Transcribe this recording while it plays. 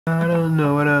I don't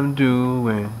know what I'm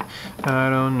doing.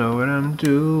 I don't know what I'm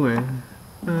doing.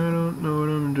 I don't know what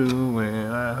I'm doing.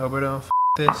 I hope I don't f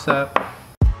this up.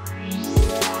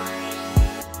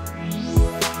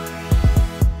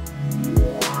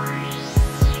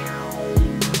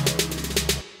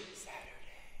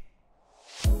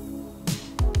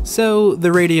 So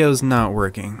the radio's not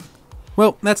working.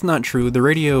 Well, that's not true. The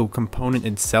radio component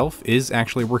itself is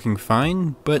actually working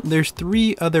fine, but there's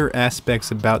three other aspects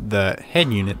about the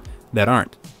head unit that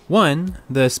aren't. One,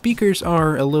 the speakers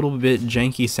are a little bit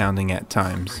janky sounding at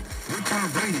times.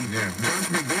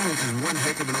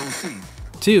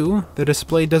 Two, the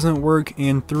display doesn't work,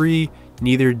 and three,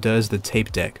 neither does the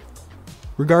tape deck.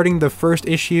 Regarding the first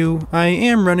issue, I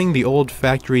am running the old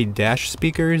factory dash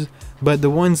speakers, but the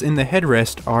ones in the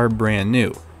headrest are brand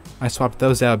new. I swapped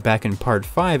those out back in part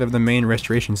 5 of the main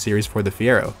restoration series for the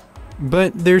Fiero.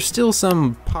 But there's still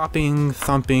some popping,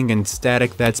 thumping, and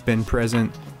static that's been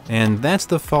present, and that's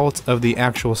the fault of the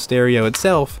actual stereo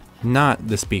itself, not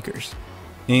the speakers.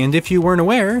 And if you weren't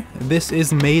aware, this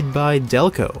is made by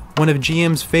Delco, one of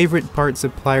GM's favorite part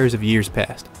suppliers of years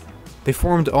past. They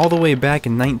formed all the way back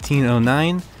in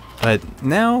 1909, but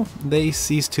now they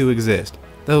cease to exist.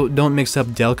 Though don't mix up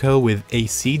Delco with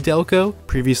AC Delco,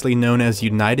 previously known as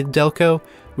United Delco,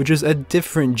 which is a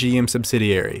different GM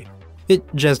subsidiary. It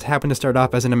just happened to start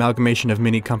off as an amalgamation of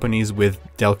many companies, with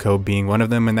Delco being one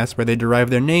of them, and that's where they derive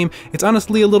their name. It's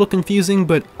honestly a little confusing,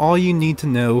 but all you need to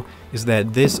know is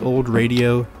that this old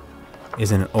radio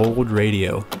is an old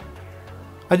radio.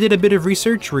 I did a bit of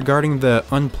research regarding the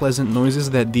unpleasant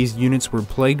noises that these units were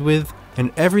plagued with,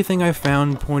 and everything I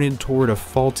found pointed toward a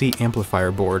faulty amplifier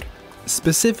board.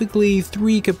 Specifically,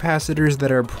 3 capacitors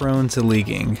that are prone to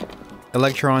leaking.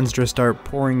 Electrons just start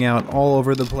pouring out all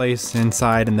over the place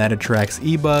inside, and that attracts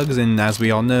e-bugs, and as we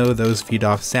all know, those feed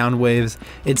off sound waves.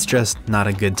 It's just not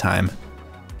a good time.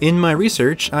 In my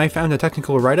research, I found a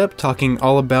technical write-up talking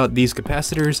all about these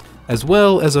capacitors, as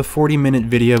well as a 40-minute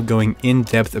video going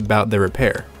in-depth about the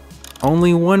repair.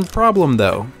 Only one problem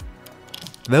though.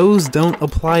 Those don't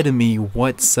apply to me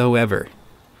whatsoever.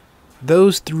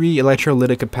 Those 3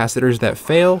 electrolytic capacitors that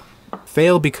fail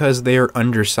because they are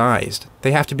undersized.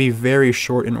 They have to be very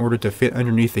short in order to fit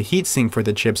underneath the heatsink for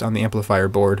the chips on the amplifier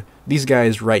board. These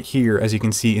guys right here, as you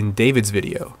can see in David's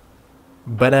video.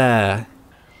 But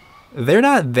they're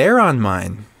not there on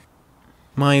mine.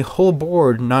 My whole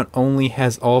board not only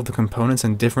has all of the components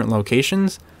in different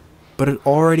locations, but it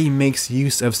already makes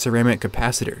use of ceramic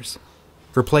capacitors.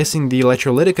 Replacing the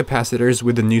electrolytic capacitors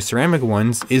with the new ceramic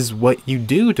ones is what you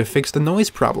do to fix the noise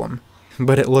problem.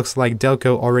 But it looks like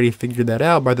Delco already figured that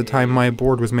out by the time my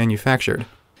board was manufactured.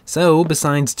 So,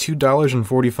 besides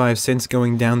 $2.45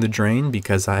 going down the drain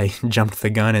because I jumped the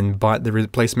gun and bought the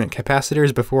replacement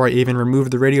capacitors before I even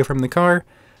removed the radio from the car,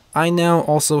 I now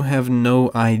also have no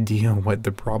idea what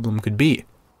the problem could be.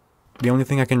 The only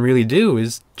thing I can really do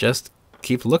is just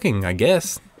keep looking, I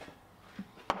guess.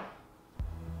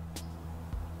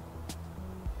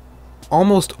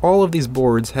 Almost all of these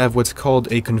boards have what's called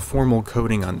a conformal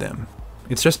coating on them.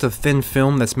 It's just a thin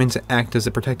film that's meant to act as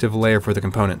a protective layer for the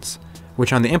components,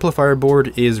 which on the amplifier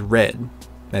board is red,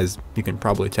 as you can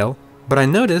probably tell. But I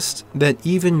noticed that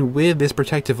even with this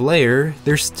protective layer,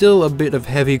 there's still a bit of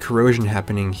heavy corrosion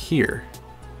happening here.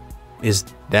 Is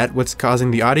that what's causing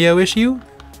the audio issue?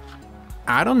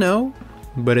 I don't know,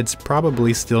 but it's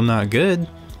probably still not good.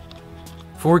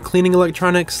 For cleaning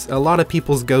electronics, a lot of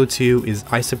people's go-to is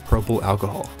isopropyl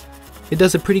alcohol. It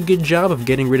does a pretty good job of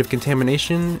getting rid of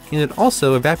contamination, and it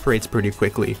also evaporates pretty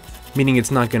quickly, meaning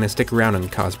it's not going to stick around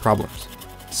and cause problems.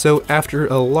 So after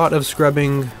a lot of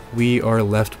scrubbing, we are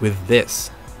left with this,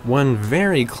 one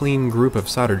very clean group of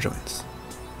solder joints.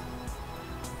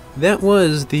 That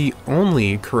was the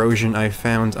only corrosion I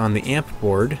found on the amp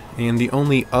board, and the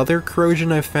only other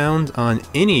corrosion I found on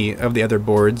any of the other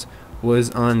boards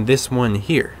was on this one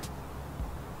here.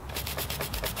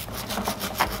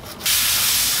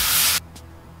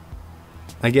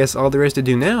 I guess all there is to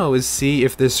do now is see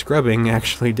if this scrubbing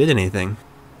actually did anything.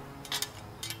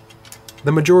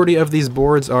 The majority of these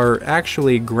boards are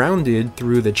actually grounded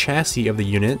through the chassis of the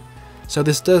unit, so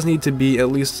this does need to be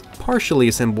at least partially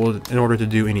assembled in order to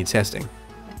do any testing.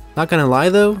 Not gonna lie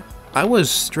though, I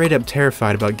was straight up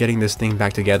terrified about getting this thing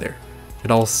back together. It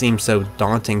all seemed so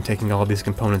daunting taking all these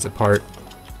components apart,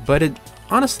 but it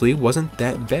honestly wasn't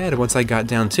that bad once I got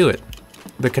down to it.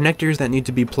 The connectors that need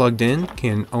to be plugged in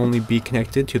can only be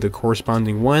connected to the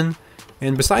corresponding one,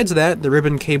 and besides that, the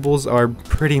ribbon cables are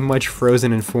pretty much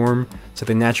frozen in form, so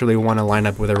they naturally want to line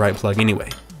up with the right plug anyway.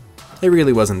 It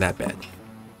really wasn't that bad.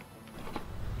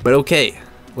 But okay,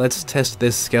 let's test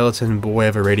this skeleton boy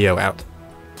of a radio out.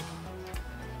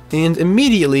 And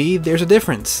immediately there's a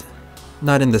difference.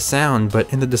 Not in the sound,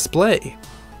 but in the display.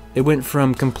 It went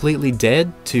from completely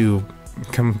dead to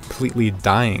completely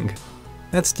dying.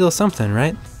 That's still something,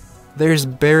 right? There's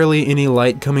barely any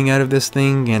light coming out of this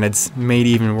thing, and it's made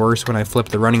even worse when I flip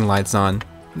the running lights on.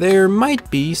 There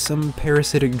might be some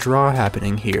parasitic draw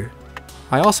happening here.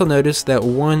 I also noticed that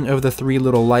one of the 3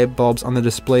 little light bulbs on the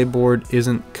display board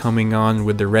isn't coming on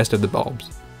with the rest of the bulbs.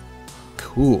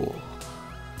 Cool.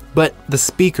 But the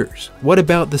speakers. What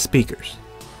about the speakers?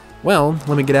 Well,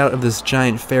 let me get out of this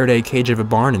giant Faraday cage of a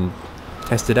barn and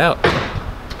test it out.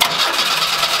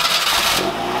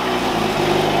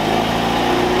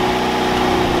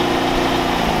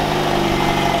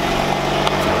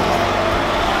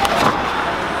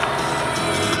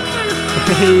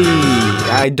 Hey,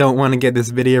 I don't want to get this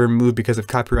video removed because of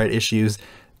copyright issues,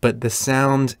 but the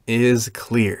sound is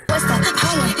clear.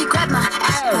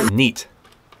 Neat.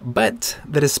 But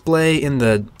the display and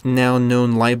the now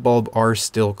known light bulb are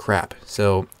still crap,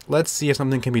 so let's see if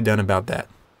something can be done about that.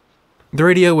 The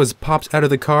radio was popped out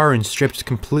of the car and stripped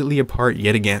completely apart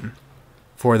yet again.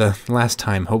 For the last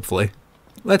time, hopefully.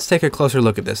 Let's take a closer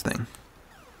look at this thing.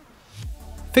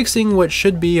 Fixing what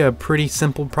should be a pretty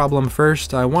simple problem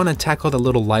first, I want to tackle the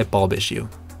little light bulb issue.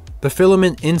 The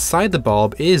filament inside the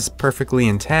bulb is perfectly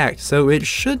intact, so it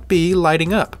should be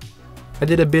lighting up. I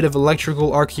did a bit of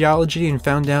electrical archaeology and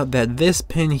found out that this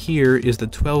pin here is the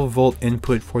 12-volt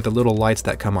input for the little lights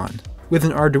that come on. With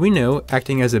an Arduino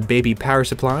acting as a baby power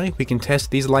supply, we can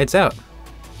test these lights out.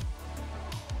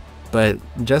 But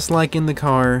just like in the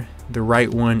car, the right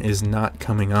one is not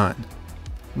coming on.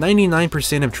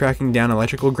 99% of tracking down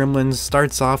electrical gremlins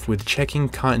starts off with checking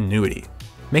continuity,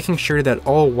 making sure that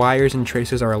all wires and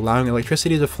traces are allowing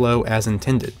electricity to flow as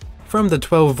intended. From the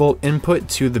 12-volt input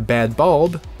to the bad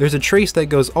bulb, there's a trace that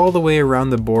goes all the way around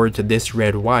the board to this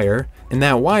red wire, and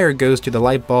that wire goes to the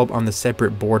light bulb on the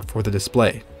separate board for the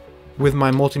display. With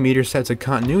my multimeter set to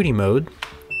continuity mode,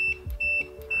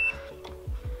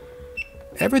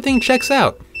 everything checks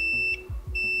out.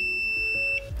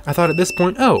 I thought at this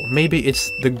point, oh, maybe it's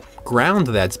the ground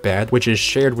that's bad, which is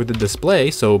shared with the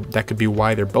display, so that could be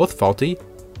why they're both faulty.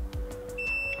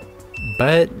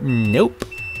 But nope.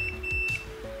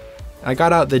 I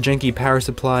got out the janky power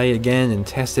supply again and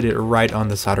tested it right on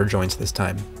the solder joints this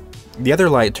time. The other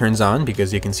light turns on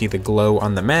because you can see the glow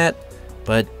on the mat,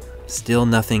 but still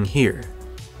nothing here.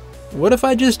 What if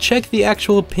I just check the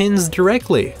actual pins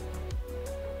directly?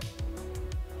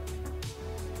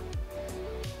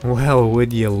 Well,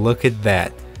 would you look at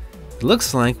that.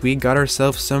 Looks like we got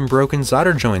ourselves some broken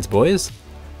solder joints, boys.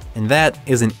 And that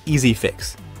is an easy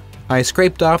fix. I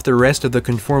scraped off the rest of the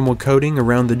conformal coating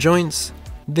around the joints,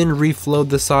 then reflowed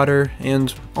the solder,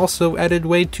 and also added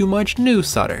way too much new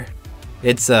solder.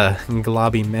 It's a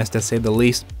globby mess to say the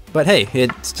least, but hey,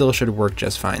 it still should work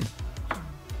just fine.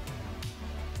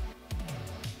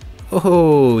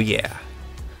 Oh yeah,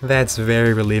 that's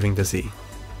very relieving to see.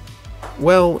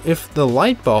 Well, if the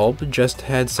light bulb just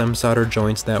had some solder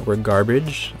joints that were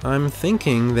garbage, I'm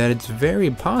thinking that it's very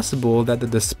possible that the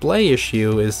display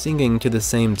issue is singing to the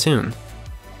same tune.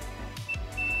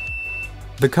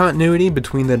 The continuity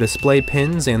between the display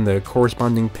pins and the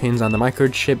corresponding pins on the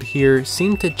microchip here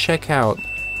seem to check out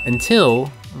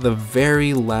until the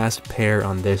very last pair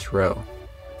on this row.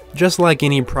 Just like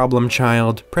any problem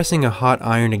child, pressing a hot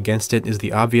iron against it is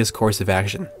the obvious course of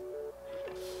action.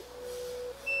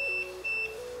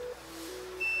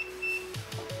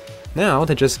 Now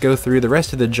to just go through the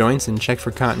rest of the joints and check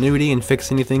for continuity and fix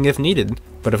anything if needed.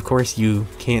 But of course you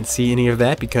can't see any of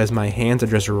that because my hands are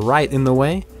just right in the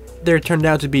way. There turned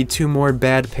out to be 2 more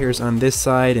bad pairs on this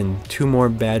side and 2 more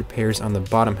bad pairs on the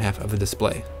bottom half of the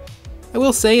display. I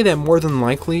will say that more than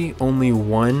likely only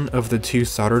one of the 2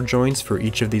 solder joints for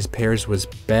each of these pairs was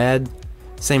bad.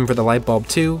 Same for the light bulb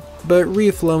too, but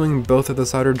reflowing both of the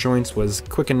solder joints was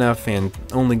quick enough and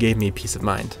only gave me peace of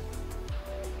mind.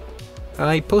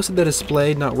 I posted the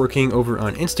display not working over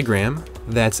on Instagram,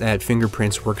 that's at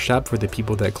Fingerprints Workshop for the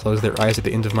people that close their eyes at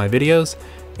the end of my videos,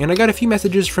 and I got a few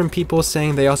messages from people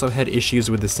saying they also had issues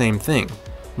with the same thing,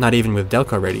 not even with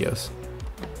Delco radios.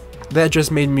 That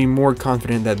just made me more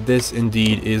confident that this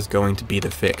indeed is going to be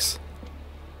the fix.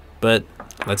 But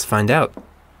let's find out.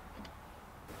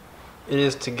 It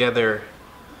is together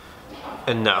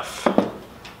enough.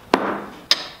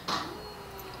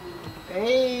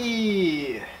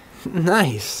 Hey!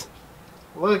 Nice!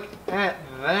 Look at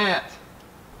that!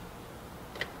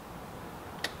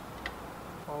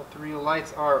 All 3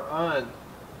 lights are on.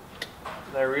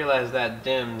 And I realize that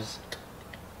dims.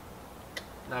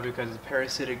 Not because it's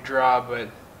parasitic draw, but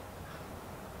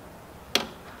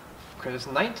because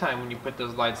it's nighttime when you put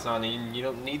those lights on, and you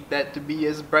don't need that to be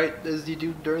as bright as you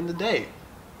do during the day.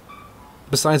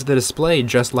 Besides the display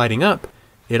just lighting up,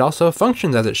 it also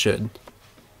functions as it should.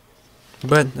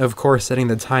 But of course, setting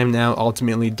the time now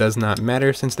ultimately does not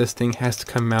matter, since this thing has to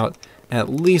come out at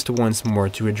least once more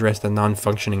to address the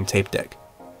non-functioning tape deck.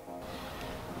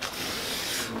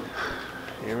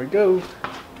 Here we go.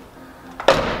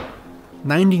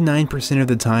 99% of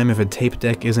the time, if a tape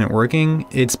deck isn't working,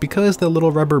 it's because the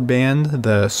little rubber band,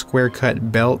 the square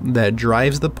cut belt that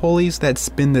drives the pulleys that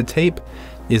spin the tape,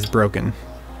 is broken.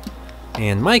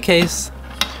 And my case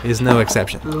is no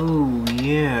exception. Oh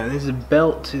yeah, this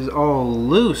belt is all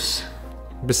loose.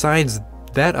 Besides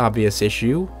that obvious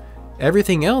issue,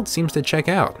 everything else seems to check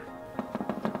out.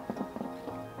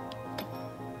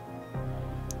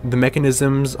 The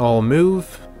mechanisms all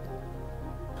move.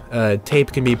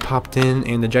 Tape can be popped in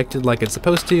and ejected like it's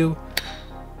supposed to.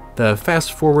 The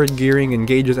fast forward gearing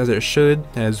engages as it should,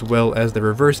 as well as the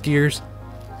reverse gears.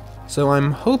 So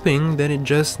I'm hoping that it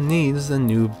just needs a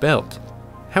new belt.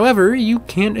 However, you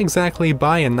can't exactly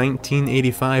buy a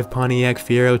 1985 Pontiac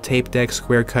Fiero tape deck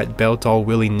square cut belt all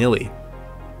willy-nilly.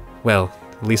 Well,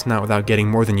 at least not without getting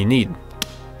more than you need.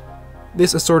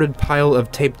 This assorted pile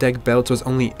of tape deck belts was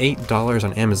only $8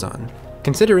 on Amazon.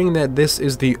 Considering that this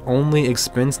is the only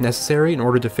expense necessary in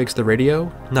order to fix the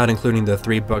radio, not including the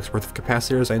 $3 worth of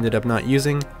capacitors I ended up not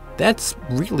using, that's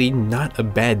really not a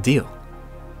bad deal.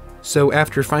 So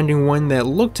after finding one that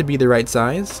looked to be the right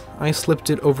size, I slipped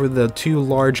it over the two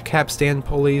large capstan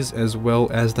pulleys as well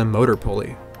as the motor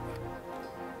pulley.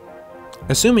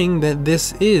 Assuming that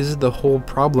this is the whole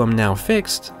problem now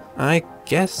fixed, I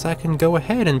guess I can go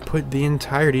ahead and put the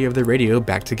entirety of the radio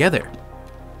back together.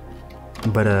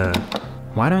 But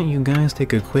why don't you guys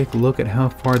take a quick look at how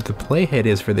far the playhead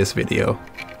is for this video?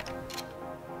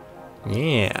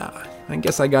 Yeah, I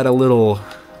guess I got a little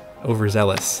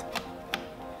overzealous.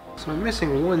 So I'm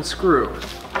missing one screw.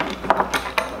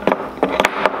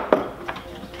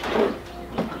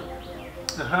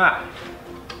 Aha!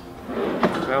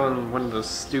 Found one of those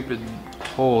stupid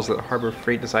holes that Harbor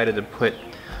Freight decided to put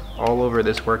all over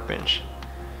this workbench.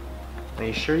 Are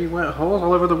you sure you want holes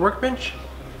all over the workbench?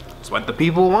 It's what the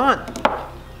people want.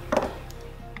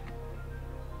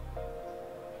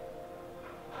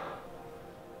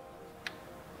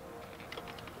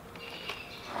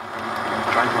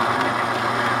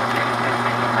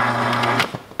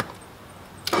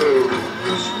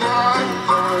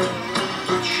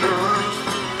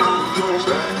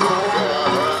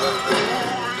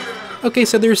 Okay,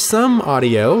 so there's some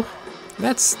audio.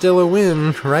 That's still a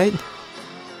win, right?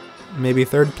 Maybe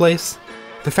third place?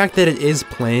 The fact that it is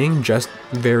playing just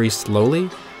very slowly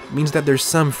means that there's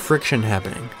some friction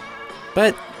happening.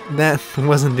 But that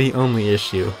wasn't the only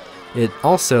issue. It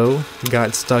also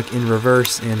got stuck in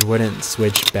reverse and wouldn't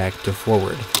switch back to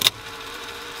forward.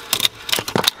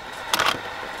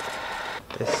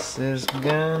 This is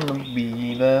gonna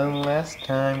be the last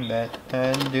time that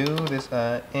I do this.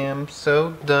 I am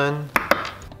so done.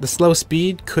 The slow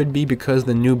speed could be because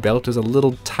the new belt is a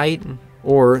little tight,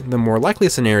 or the more likely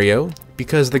scenario,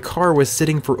 because the car was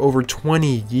sitting for over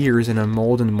 20 years in a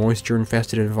mold and moisture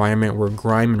infested environment where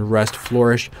grime and rust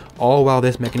flourished, all while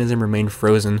this mechanism remained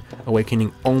frozen,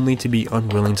 awakening only to be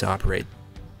unwilling to operate.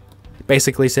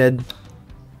 Basically said,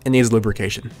 it needs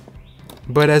lubrication.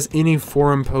 But as any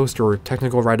forum post or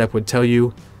technical write-up would tell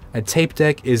you, a tape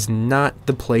deck is not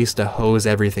the place to hose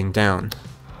everything down.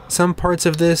 Some parts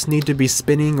of this need to be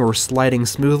spinning or sliding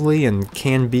smoothly and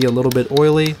can be a little bit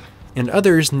oily, and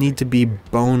others need to be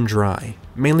bone dry,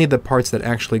 mainly the parts that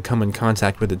actually come in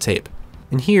contact with the tape.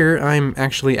 And here I'm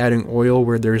actually adding oil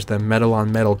where there's the metal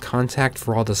on metal contact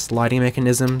for all the sliding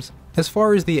mechanisms. As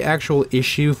far as the actual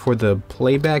issue for the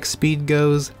playback speed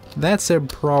goes, that's a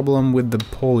problem with the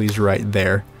pulleys right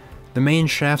there. The main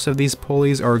shafts of these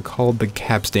pulleys are called the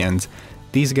capstans,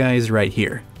 these guys right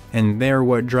here, and they're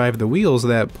what drive the wheels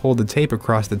that pull the tape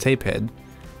across the tape head.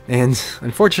 And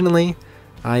unfortunately,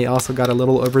 I also got a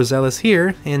little overzealous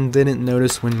here and didn't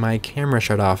notice when my camera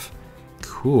shut off.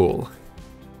 Cool.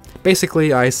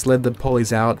 Basically, I slid the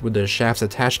pulleys out with the shafts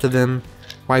attached to them,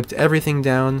 wiped everything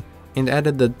down, and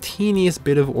added the teeniest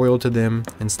bit of oil to them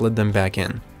and slid them back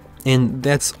in. And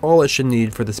that's all it should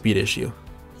need for the speed issue.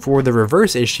 For the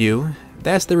reverse issue,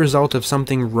 that's the result of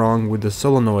something wrong with the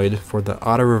solenoid for the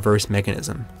auto reverse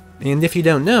mechanism. And if you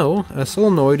don't know, a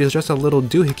solenoid is just a little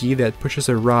doohickey that pushes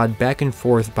a rod back and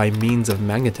forth by means of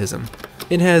magnetism.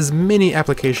 It has many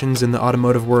applications in the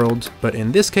automotive world, but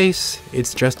in this case,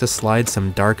 it's just to slide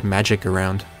some dark magic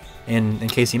around. And in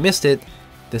case you missed it,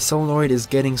 the solenoid is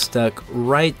getting stuck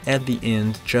right at the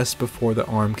end just before the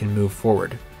arm can move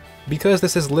forward. Because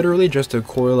this is literally just a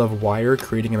coil of wire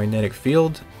creating a magnetic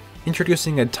field,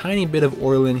 introducing a tiny bit of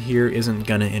oil in here isn't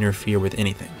gonna interfere with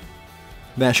anything.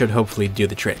 That should hopefully do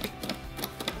the trick.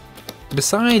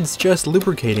 Besides just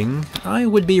lubricating, I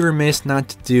would be remiss not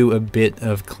to do a bit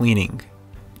of cleaning.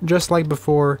 Just like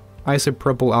before,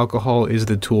 isopropyl alcohol is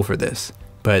the tool for this,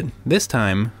 but this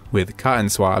time with cotton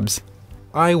swabs.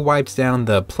 I wiped down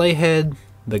the playhead,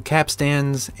 the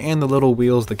capstans, and the little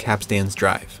wheels the capstans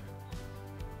drive.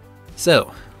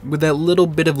 So, with that little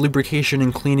bit of lubrication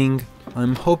and cleaning,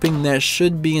 I'm hoping that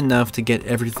should be enough to get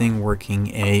everything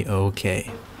working a-okay.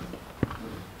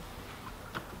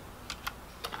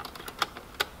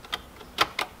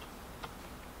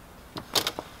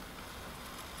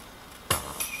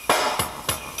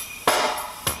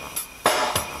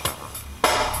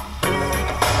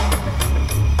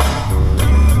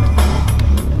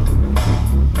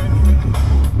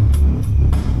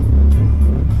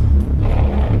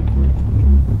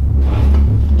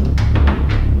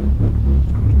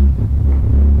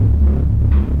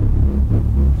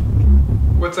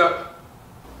 What's up?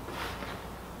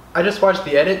 I just watched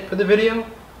the edit for the video.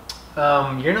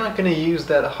 You're not going to use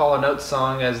that Hall & Oates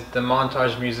song as the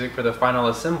montage music for the final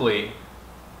assembly,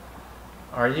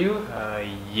 are you?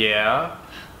 Yeah.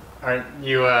 Aren't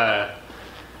you a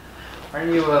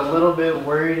little bit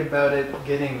worried about it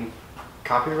getting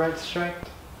copyright striked?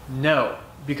 No,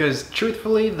 because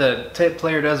truthfully the tape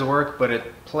player does work, but it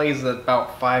plays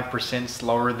about 5%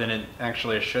 slower than it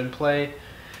actually should play.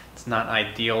 It's not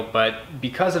ideal, but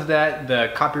because of that,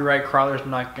 the copyright crawler's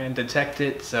not going to detect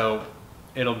it, so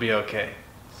it'll be okay.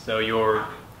 So you're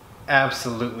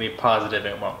absolutely positive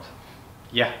it won't?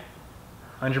 Yeah,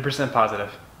 100%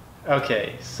 positive.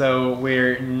 Okay, so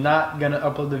we're not going to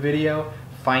upload the video,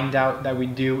 find out that we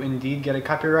do indeed get a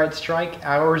copyright strike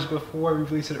hours before we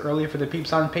release it early for the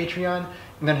peeps on Patreon,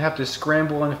 and then have to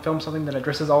scramble and film something that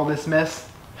addresses all this mess.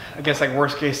 I guess like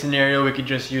worst case scenario, we could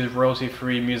just use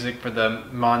royalty-free music for the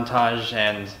montage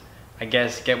and I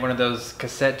guess get one of those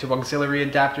cassette to auxiliary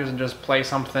adapters and just play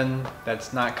something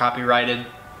that's not copyrighted.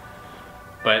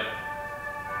 But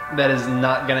that is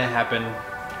not gonna happen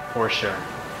for sure.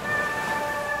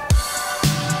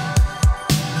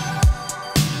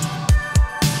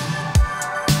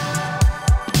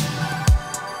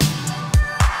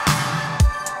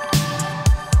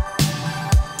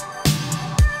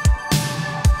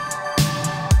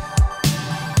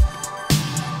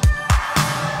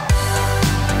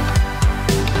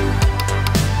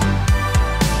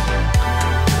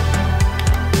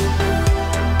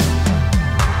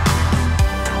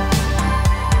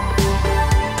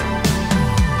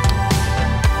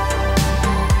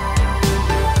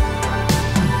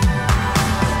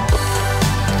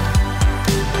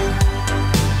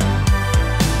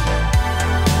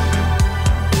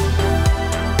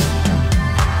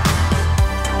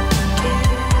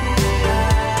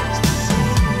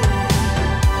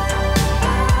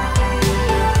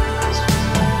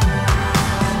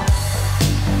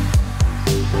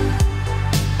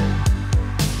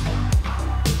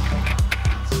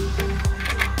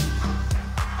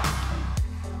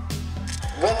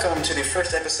 Welcome to the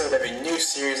first episode of a new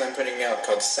series I'm putting out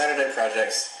called Saturday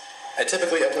Projects. I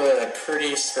typically upload at a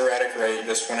pretty sporadic rate,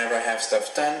 just whenever I have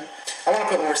stuff done. I want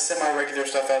to put more semi-regular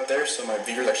stuff out there so my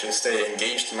viewers actually stay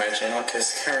engaged in my channel,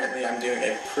 because currently I'm doing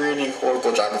a pretty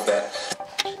horrible job of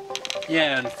that.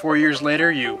 Yeah, and 4 years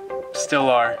later, you still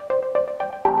are.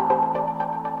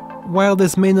 While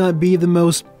this may not be the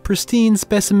most pristine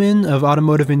specimen of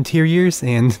automotive interiors,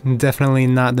 and definitely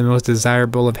not the most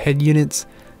desirable of head units,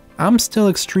 I'm still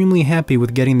extremely happy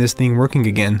with getting this thing working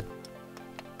again.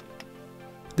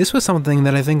 This was something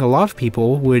that I think a lot of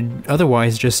people would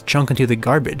otherwise just chunk into the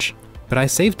garbage, but I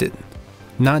saved it.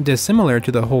 Not dissimilar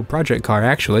to the whole project car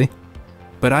actually.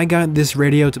 But I got this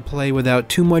radio to play without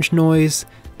too much noise,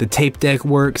 the tape deck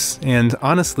works, and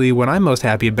honestly what I'm most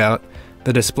happy about,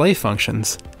 the display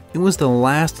functions. It was the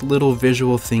last little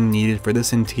visual thing needed for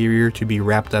this interior to be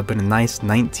wrapped up in a nice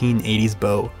 1980s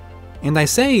bow. And I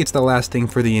say it's the last thing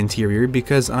for the interior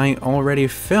because I already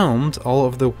filmed all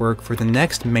of the work for the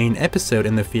next main episode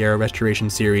in the Fiero restoration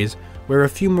series, where a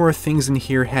few more things in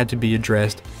here had to be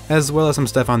addressed, as well as some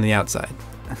stuff on the outside.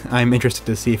 I'm interested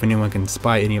to see if anyone can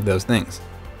spy any of those things.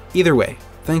 Either way,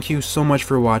 thank you so much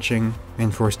for watching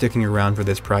and for sticking around for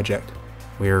this project.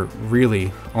 We're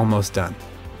really almost done.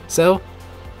 So,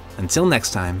 until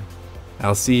next time,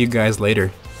 I'll see you guys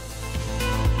later.